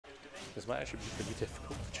This might actually be pretty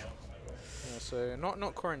difficult for Jole. Yeah, so not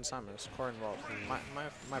Corrin Samus, Corrin Rob.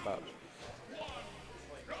 My bad.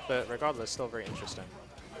 But regardless, still very interesting.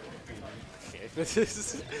 Okay,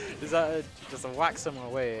 is that just a wax him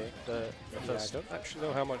away? The Yeah, I first. don't actually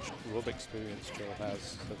know how much Rob experience Jole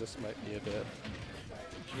has, so this might be a bit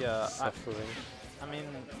Yeah, suffering. I mean,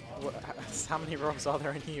 how many Robs are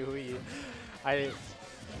there in UE? I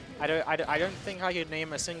don't think I could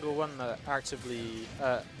name a single one that actually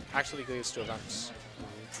goes to events.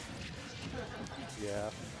 Yeah,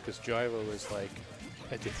 because Gyro is like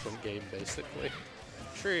a different game basically.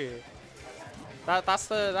 True.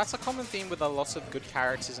 That's a common theme with a lot of good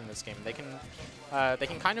characters in this game. They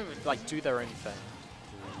can kind of like do their own thing.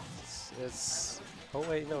 It's Oh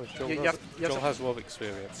wait, no, Jole, You have Jole to- has Rob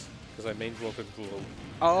experience because I mained Rob and Jole.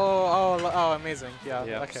 oh, amazing. Yeah.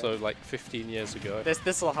 Yeah, Okay. so like 15 years ago.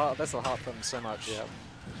 This'll help them so much. Yeah.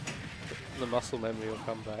 The muscle memory will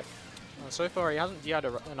come back. So far, he hasn't DI'd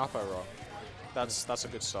an upper rock. That's a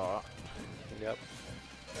good start. Yep.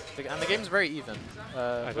 And the game's very even. I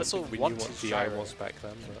don't This'll think we knew want what to DI gyro. was back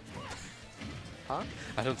then, but Huh?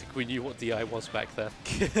 I don't think we knew what DI was back then.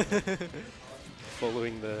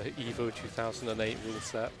 Following the Evo 2008 rule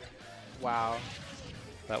set. Wow.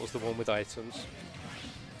 That was the one with items.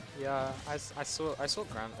 Yeah, I saw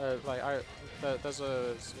Grant. There's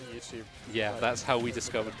a YouTube. Yeah, like, that's how we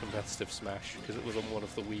discovered competitive Smash, because it was on one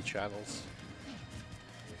of the Wii channels.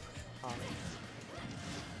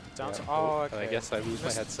 Down Yeah. to okay. And I guess I lose my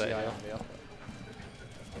Missed headset DI here. on the upper.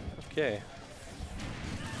 Okay.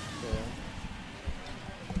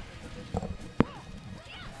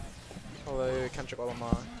 Hello, Kendrick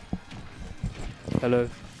Olamar. Hello,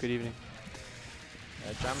 good evening.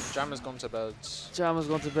 Jam has gone to bed. Jam has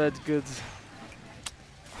gone to bed, good.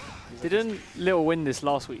 Didn't Little win this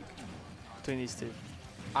last week between these two?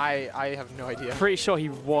 I have no idea. Pretty sure he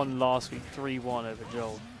won last week, 3-1 over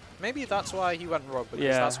Jole. Maybe that's why he went Rob, because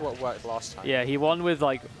Yeah. that's what worked last time. Yeah, he won with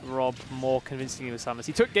like Rob more convincingly with Samus.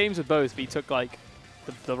 He took games with both, but he took like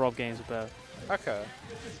the Rob games with both. Okay.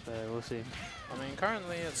 So we'll see. I mean,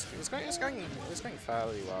 currently it's going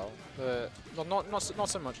fairly well, but well, not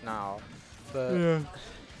so much now. But Man,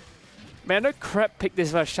 I know Crep picked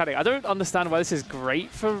this versus Shattuck. I don't understand why this is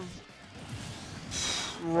great for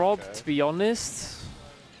Rob, Okay. to be honest.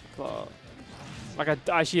 But like, I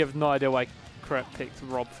actually have no idea why Crep picked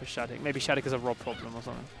Rob for Shattuck. Maybe Shattuck is a Rob problem or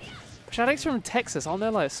something. But Shattuck's from Texas. Aren't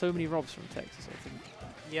there like so many Robs from Texas? I think.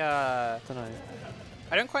 yeah, I don't know.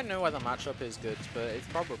 I don't quite know why the matchup is good, but it's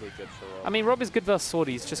probably good for Rob. I mean, Rob is good versus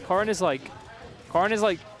Swordies. Just Corrin is like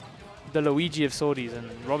the Luigi of Swordies,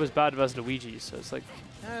 and Rob is bad versus Luigi. So it's like,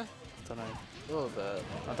 eh, I don't know. a little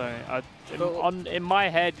bit. In my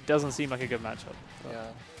head, it doesn't seem like a good matchup.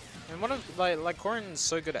 Yeah. And one of like Corrin's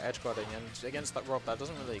so good at edge guarding, and against that Rob, that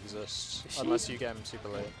doesn't really exist unless you get him super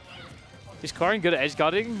late. Is Corrin good at edge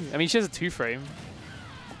guarding? I mean, she has a 2-frame.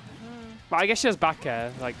 But I guess she has back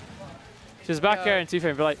air. Like, she has back air and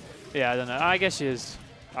 2-frame, but like, yeah, I don't know. I guess she is.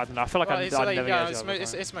 I don't know. I feel like Well, I'd it's never yeah, get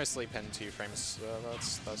edge it's mostly pin 2-frames.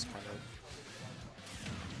 That's kind of.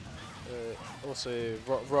 Also,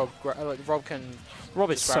 Rob can.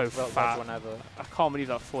 Rob is just so grab Rob fat. whenever. I can't believe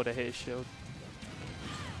that forward hit his shield.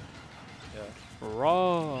 Yeah.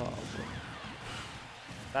 Rob.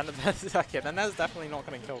 Then that's definitely not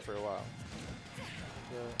going to kill for a while.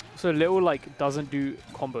 Yeah. So Little like doesn't do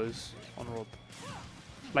combos on Rob.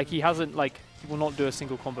 Like he hasn't he will not do a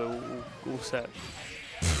single combo all set.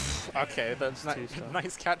 Okay, that's That's 2-star.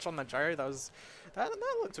 nice catch on the gyro. That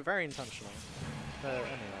looked very intentional. Anyway.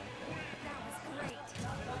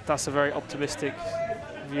 That's a very optimistic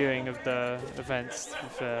viewing of the events. To be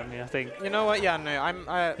fair. I mean, I think You know what? Yeah,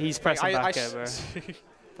 no, he's pressing back I air, bro.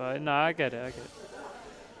 But no, I get it.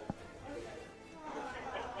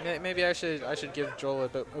 Maybe I should give Jole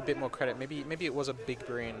a bit more credit. Maybe it was a big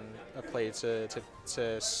brain play to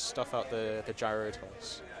stuff out the gyro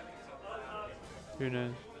toss. Who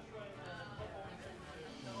knows?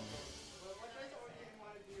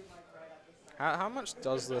 How much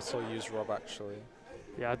does Little use Rob actually?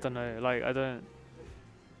 Yeah, I don't know. Like, I don't.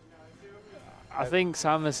 I think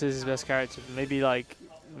Samus is his best character. Maybe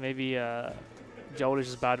Jole is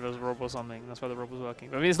just bad versus Rob or something. That's why the Rob was working.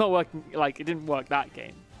 But I mean, it's not working. Like, it didn't work that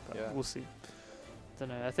game. But Yeah. we'll see. Don't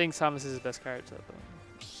know. I think Samus is his best character. But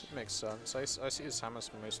Makes sense. I see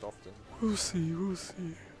Samus most often. we'll see. We'll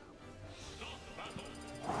see.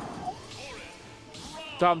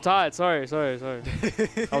 I'm tired. Sorry.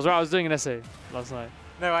 I was doing an essay last night.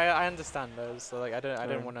 No, I understand those. So like I don't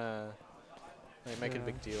Sorry. want to make a Yeah.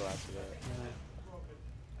 big deal out of it.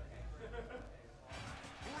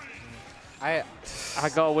 I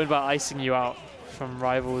got to win by icing you out. from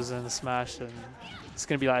Rivals and Smash, and it's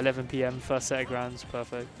gonna be like 11 p.m. first set of grands,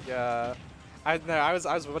 perfect. Yeah, I know. I was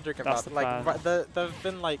wondering That's about the like plan. there've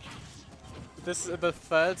been like the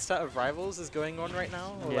third set of Rivals is going on right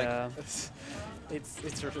now. Or, Yeah. Like,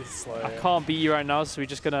 it's really slow. I can't beat you right now, so we're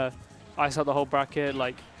just gonna ice out the whole bracket.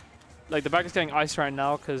 Like the bracket's getting iced right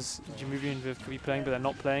now because Jamubi and Viv could be playing, but they're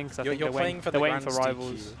not playing because I think You're they're playing for the waiting for Grands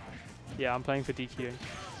Rivals. DQ. Yeah, I'm playing for DQ.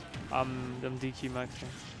 I'm DQ maxing,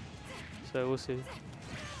 so we'll see.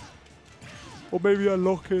 Or maybe I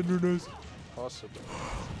lock in, who knows? Possible.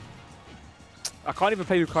 I can't even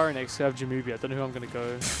play Lucario next because I have Jamubi. I don't know who I'm gonna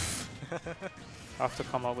go. I have to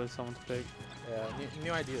come up with someone to pick. Yeah,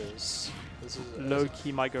 new ideas. This is Low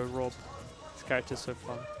key might go Rob. This character's so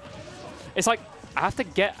fun. It's like I have to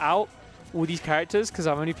get out all these characters because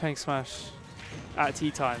I'm only playing Smash at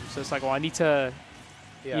tea time. So it's like, well, I need to,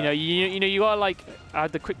 Yeah. you know, you gotta like. I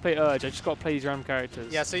had the quick play urge. I just gotta play these random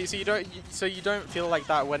characters. Yeah, so you don't feel like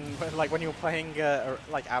that when you're playing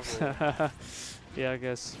like Avalon. Yeah, I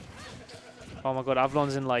guess. Oh my god,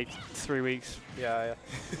 Avalon's in like 3 weeks. Yeah.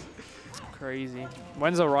 Crazy.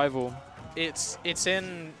 When's our rival? It's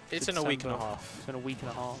in a week and a December. half. It's in a week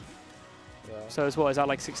and a half. Yeah. So it's what? Is that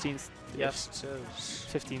like 16th? Yes, it is.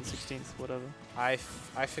 15th, 16th, whatever. I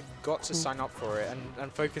forgot to sign up for it,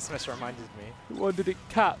 and Focus Miss reminded me. When did it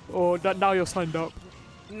cap? Or now you're signed up?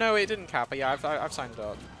 No, it didn't cap. But yeah, I've signed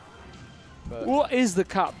up. But What is the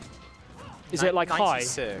cap? Is it like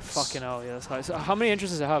 96. high? Fucking hell, yeah, that's high. So how many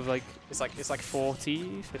entries does it have? Like it's like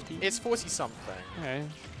 40, 50? It's 40 something. Okay,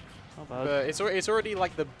 not bad. But it's already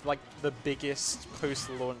like the biggest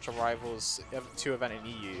post-launch Rivals to event in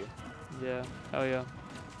EU. Yeah, hell yeah.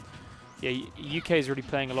 Yeah, UK is really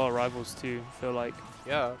playing a lot of Rivals too. I feel like.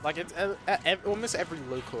 Yeah, like it's almost every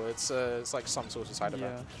local. It's like some sort of side Yeah.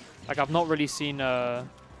 event. Like I've not really seen. I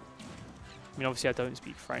mean, obviously I don't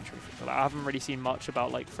speak French, or anything, but like, I haven't really seen much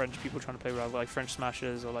about like French people trying to play Rivals, like French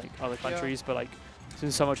Smashers or like other countries. But like,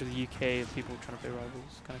 there's so much of the UK of people trying to play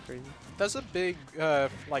Rivals. Kind of crazy. There's a big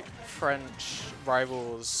like French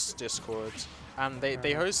Rivals Discord, and they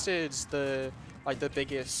hosted the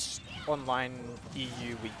biggest online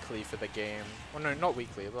EU weekly for the game. Well, no, not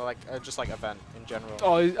weekly, but like just like event in general.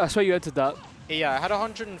 Oh, I swear you entered that. Yeah, it had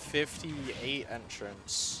 158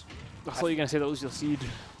 entrants. I thought you were gonna say that was your seed.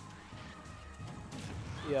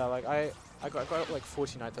 Yeah, like I got like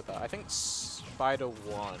 49th at that. I think Spider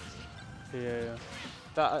won. Yeah.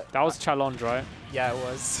 That That was challenge, right? yeah, it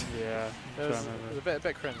was. Yeah. It was a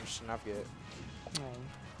bit cringe to navigate.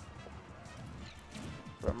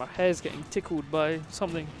 Bro, my hair's getting tickled by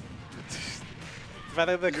something. By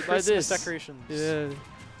the By Christmas this. decorations. Yeah.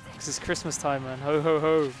 Because it's Christmas time, man. Ho, ho,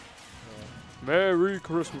 ho. Yeah. Merry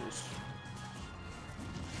Christmas.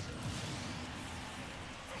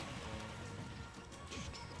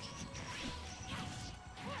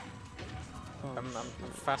 I'm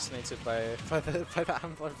fascinated by the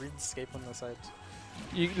Ambler RuneScape on the side.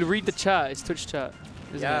 You read the chat. It's Twitch chat,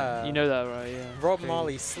 isn't Yeah. it? You know that, right? Yeah. Rob Crazy.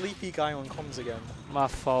 Marley, sleepy guy on comms again. My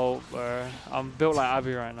fault, bro. I'm built like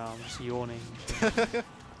Abby right now. I'm just yawning.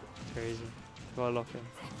 Crazy. Gotta lock in.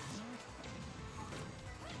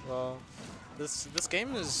 Well, this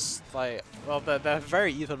game is like, well, they're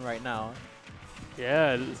very even right now.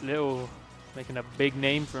 Yeah, Little making a big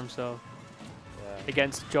name for himself. Yeah.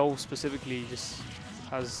 Against Jole specifically, he just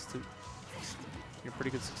has pretty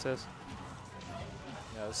good success.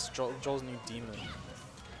 Yeah, it's Joel's new demon.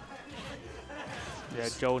 Yeah,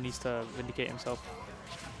 Jole needs to vindicate himself.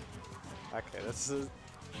 Okay, this is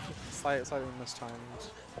slightly mistimed.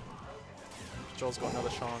 Joel's got another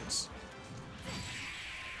chance.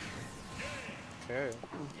 Okay.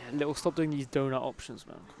 Yeah, Little, stop doing these donut options,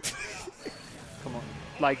 man. Come on.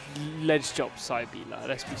 Like, ledge drop side B, like,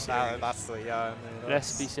 let's be serious. That's the, yeah. No,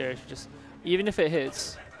 Let's be serious. Just, even if it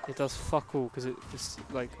hits, it does fuck all because it's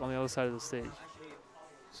like on the other side of the stage.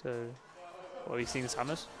 So, what, are you seeing the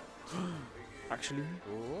Samus? Actually?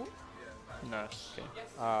 Ooh. No. Okay.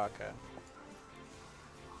 Ah, okay.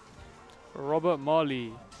 Robert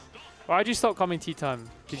Marley. Why'd you stop coming tea time?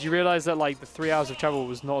 Did you realize that like the 3 hours of travel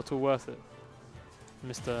was not at all worth it?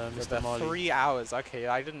 Mr. Marley. 3 hours. Okay,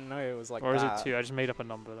 I didn't know it was like Or is that. it 2? I just made up a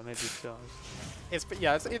number. Like maybe 2 hours.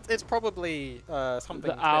 It's probably something.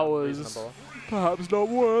 The hours. Reasonable. Perhaps not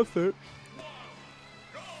worth it.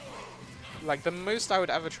 Like the most I would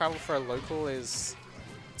ever travel for a local is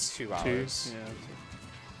 2 hours. 2? Yeah. 2.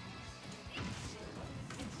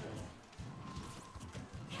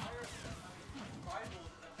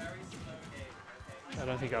 I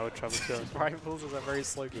don't think I would travel 2 hours. Rivals is a very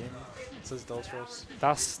slow game, says Deltros.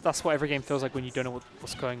 That's what every game feels like when you don't know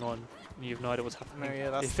what's going on. And you have no idea what's happening. No,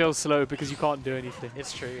 yeah, It feels slow because you can't do anything.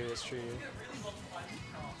 It's true. It's true.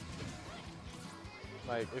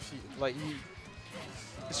 Like if you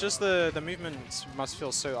it's just the movement must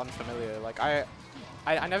feel so unfamiliar. Like I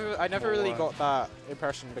never really got that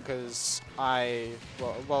impression because I'm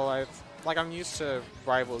used to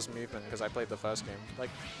Rivals movement because I played the first game. Like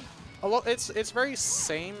a lot, it's very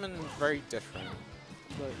same and very different.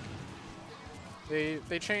 But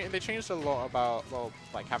they changed a lot about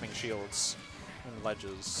like having shields and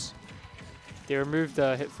ledges. They removed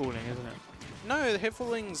hit falling, isn't it? No, the hit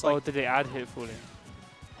falling's like. Oh, did they add hit falling?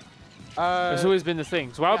 It's Uh, always been the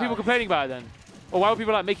thing. So why are people complaining about it then? Or why are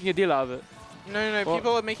people like making a deal out of it? no, What?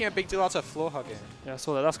 people are making a big deal out of floor hugging. Yeah, I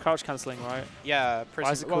saw that. That's crouch cancelling, right? Yeah,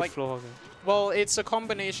 Why is it well, called like, floor hogging? well, it's a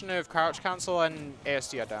combination of crouch cancel and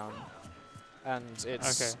ASD down, and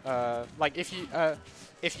it's like if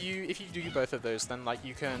you do both of those, then like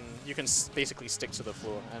you can basically stick to the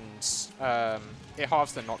floor, and it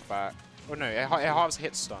halves the knockback. Or no, it halves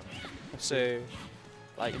hit stun. So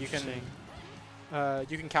like you can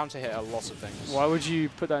counter hit a lot of things. Why would you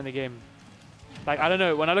put that in the game? Like, I don't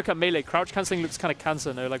know, when I look at Melee, crouch cancelling looks kind of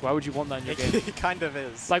cancer, no? Like, why would you want that in your game? It kind of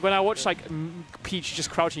is. Like, when I watch, like, Peach just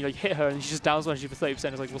crouching, you, like, hit her and she just downs one, she for 30%,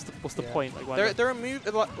 it's like, what's the point? Like, why there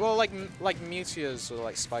are like meteors or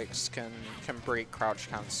like spikes can break crouch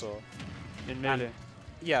cancel. in Melee?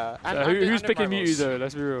 Yeah. And, So who's in picking Mewtwo, Rivals. though?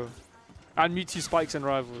 Let's be real. And Mewtwo spikes and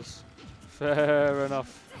Rivals. Fair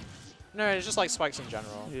enough. No, it's just like spikes in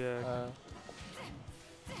general. Yeah.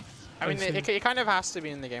 I mean, it kind of has to be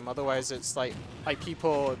in the game, otherwise it's like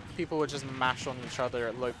people would just mash on each other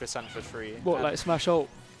at low % for free. What, like Smash Ult?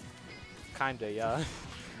 Kinda, yeah.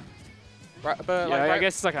 Right, but Yeah, like, I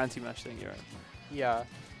guess it's like an anti-mash thing, you're right. yeah.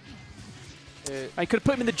 I could have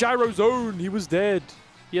put him in the gyro zone, he was dead.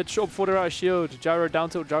 He had shot before they're out of shield. Gyro down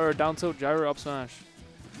tilt, gyro up smash.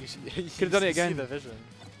 You Could've done it again. See the vision.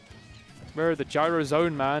 Where the gyro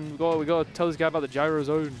zone, man? We got to tell this guy about the gyro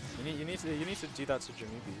zone. You need to do that to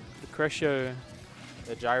Jamubi. The Crescio.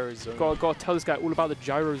 The gyro zone. Got to tell this guy all about the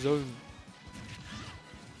gyro zone.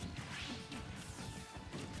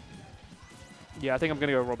 Yeah, I think I'm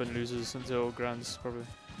gonna go Robin losers until Grands probably.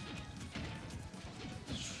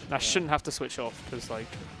 And I shouldn't have to switch off because like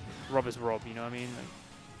Rob is Rob, you know what I mean?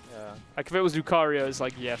 Yeah. Like if it was Lucario, it's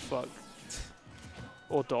like yeah, fuck.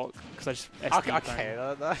 Or Doc, because I just SD Okay,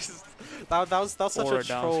 that was such Or a a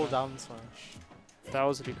down troll smash. down smash. That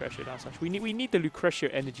was a Lucretio down smash. We need the Lucretio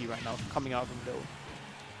energy right now coming out of the middle.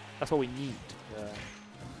 That's what we need.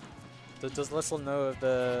 Yeah. Does Little know of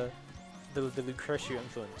the Lucretio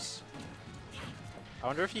influence? I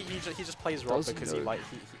wonder if he just plays Rob Doesn't because know.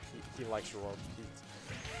 he likes Rob.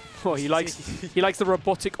 Well, he likes the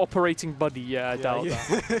robotic operating buddy. Yeah, I doubt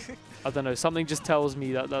that. I don't know. Something just tells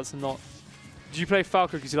me that that's not. Did you play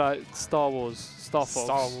Falco because you like Star Wars, Star Fox?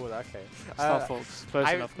 Star Wars, okay. Star Fox. Close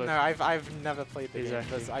enough. Close. No, I've never played the game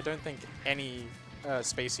Exactly. because I don't think any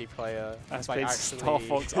spacey player I've like played actually Star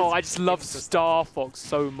Fox. Oh, I just love Star Fox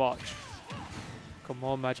so much. Come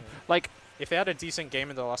on, Magic. Like, if they had a decent game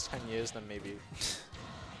in the last 10 years, then maybe.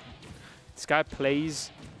 this guy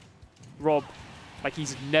plays Rob like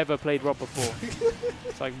he's never played Rob before.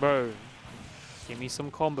 It's like, bro, give me some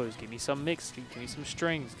combos, give me some mix, give me some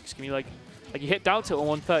strings. Just give me like you hit down tilt on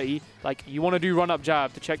 130, like you want to do run up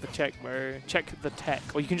jab to check the tech, bro. Check the tech,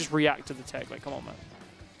 or you can just react to the tech. Like, come on, man.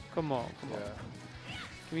 Come on.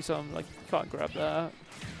 Give me some, like, you can't grab that.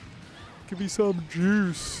 Give me some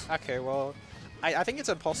juice. Okay, well, I think it's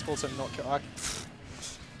impossible to not kill.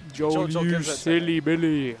 Jole, Jole you gives it to silly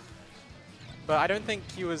Billy. But I don't think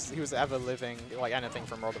he was ever living like anything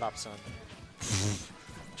from Robert Abson.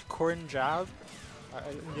 Corin jab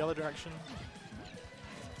in the other direction.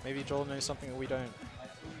 Maybe Joel knows something that we don't.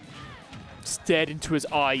 Stared into his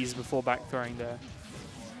eyes before back throwing there.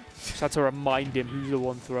 Just had to remind him who's the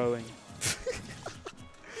one throwing.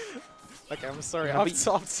 Okay, I'm sorry.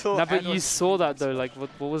 No, but you saw that though. Like, what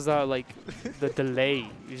was that? Like, the delay.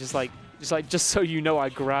 You just so you know, I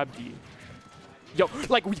grabbed you. Yo,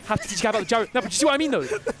 like we have to teach you about the gyro. No, but you see what I mean though?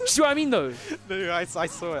 You see what I mean though? No, I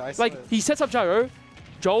saw it. Like he sets up gyro.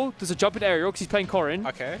 Joel does a jump in aerial because he's playing Corin.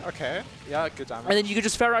 Okay. Yeah, good damage. And then you can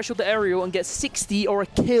just Ferret shield the aerial and get 60 or a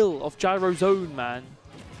kill of gyro zone, man.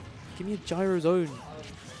 Give me a gyro zone.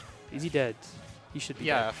 Is he dead? He should be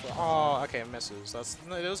dead. Oh, okay, misses.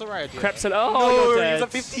 That was a right idea. Crepsole. no, Oh, you're dead. he was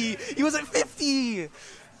at 50. He was at 50.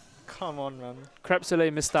 Come on, man.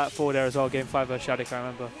 Crepsole missed that forward air as well. Game 5 versus Shadok, I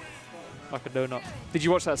remember. Like a donut. Did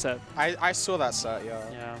you watch that set? I saw that set, yeah.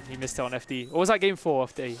 Yeah, he missed it on FD. Or was that game 4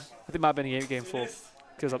 FD? I think it might have been game 4.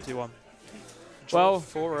 Because up to 1. Well,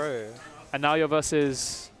 4-0. And now you're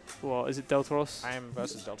versus, what, is it Deltaros? I am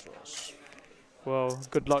versus Deltaros. Well,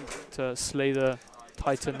 good luck to slay the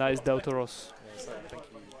Titan that is Deltaros. Yes, thank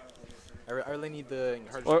you. I really need the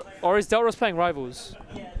encouragement. Or is Delros playing Rivals?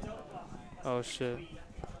 Oh shit.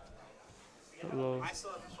 Lol. I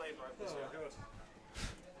still haven't played Rivals yet.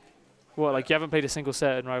 What, like you haven't played a single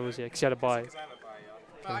set in Rivals yet because you had to buy? Because I haven't buy yet.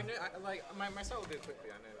 But I know, like, my style will do it quickly,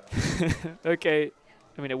 I know that. Okay.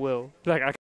 I mean, it will. Like, I